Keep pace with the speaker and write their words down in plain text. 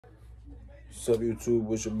What's up, YouTube?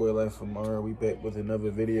 What's your boy Life from Mara? We back with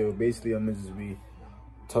another video. Basically, I'm gonna just be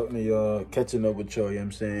talking to y'all, catching up with y'all, you know what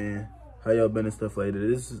I'm saying? How y'all been and stuff like that.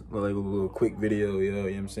 This is like a little quick video, yo, you know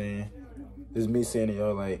what I'm saying? This is me saying to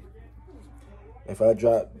y'all, like, if I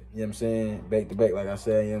drop, you know what I'm saying, back to back, like I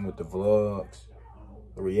said I am with the vlogs,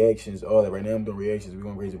 the reactions, all that. Right now I'm doing reactions. We're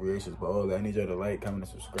going crazy reactions, but all that, I need y'all to like, comment,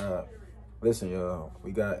 and subscribe. Listen, y'all,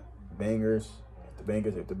 we got bangers.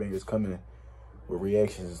 If the bangers coming with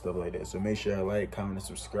reactions and stuff like that. So make sure y'all like, comment, and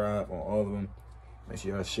subscribe on all of them. Make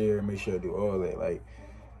sure y'all share, make sure y'all do all that. Like,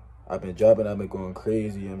 I've been going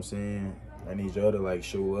crazy, you know what I'm saying? I need y'all to like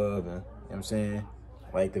show love and, you know what I'm saying?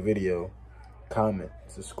 Like the video, comment,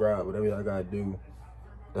 subscribe, whatever y'all gotta do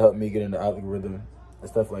to help me get in the algorithm and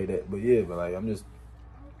stuff like that. But yeah, but like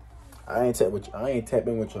I ain't tapped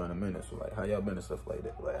in with y'all in a minute. So like, how y'all been and stuff like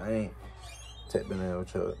that? Like, I ain't tapped in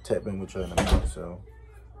with y'all in a minute. So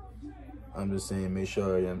I'm just saying, make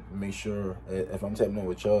sure if I'm tapping in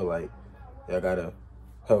with y'all, like, y'all gotta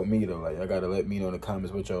help me though. Like, y'all gotta let me know in the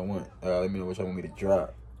comments what y'all want. Y'all gotta let me know what y'all want me to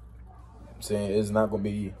drop. I'm saying it's not gonna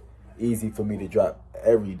be easy for me to drop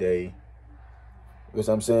every day. Because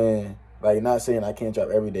I'm saying, like, not saying I can't drop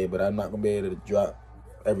every day, but I'm not gonna be able to drop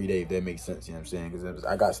every day, if that makes sense, you know what I'm saying? Because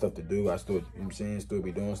I got stuff to do. I still, you know what I'm saying, still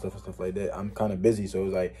be doing stuff and stuff like that. I'm kind of busy, so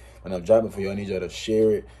it's like, when I'm dropping for y'all, I need y'all to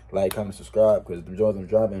share it, like, comment, subscribe, because the joints I'm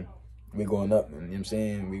dropping, we going up, and you know what I'm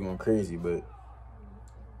saying? We going crazy, but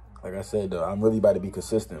like I said, though, I'm really about to be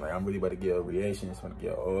consistent. Like, I'm really about to get reactions, I'm gonna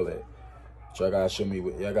get all that. So y'all gotta show me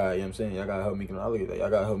what y'all got, you know what I'm saying? Y'all gotta help me, I look at that. Y'all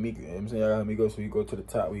gotta help me, you know what I'm saying? Y'all gotta help me go so we go to the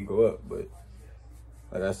top, we go up. But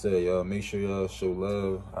like I said, y'all, make sure y'all show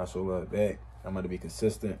love. I show love back. I'm about to be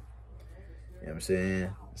consistent. You know what I'm saying?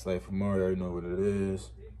 It's like for Mario, you already know what it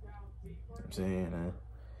is. You know what I'm saying?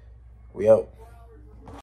 We out.